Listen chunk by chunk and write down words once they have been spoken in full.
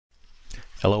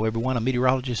Hello everyone, I'm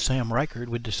meteorologist Sam Reichert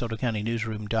with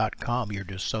DeSotoCountyNewsroom.com, your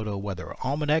DeSoto Weather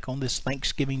Almanac on this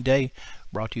Thanksgiving Day,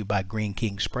 brought to you by Green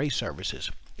King Spray Services.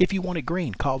 If you want it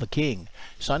green, call the King.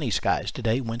 Sunny skies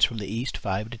today, winds from the east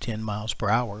 5 to 10 miles per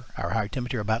hour. Our high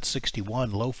temperature about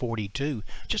 61, low 42,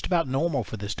 just about normal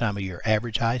for this time of year.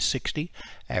 Average high 60,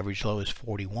 average low is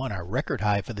 41. Our record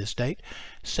high for this date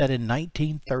set in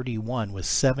 1931 with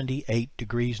 78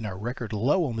 degrees, and our record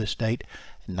low on this date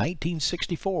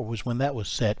 1964 was when that was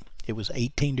set. It was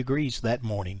 18 degrees that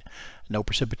morning. No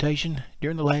precipitation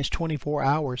during the last 24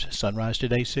 hours. Sunrise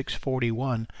today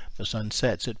 6:41. The sun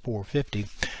sets at 4:50.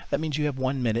 That means you have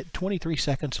 1 minute 23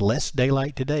 seconds less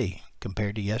daylight today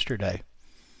compared to yesterday.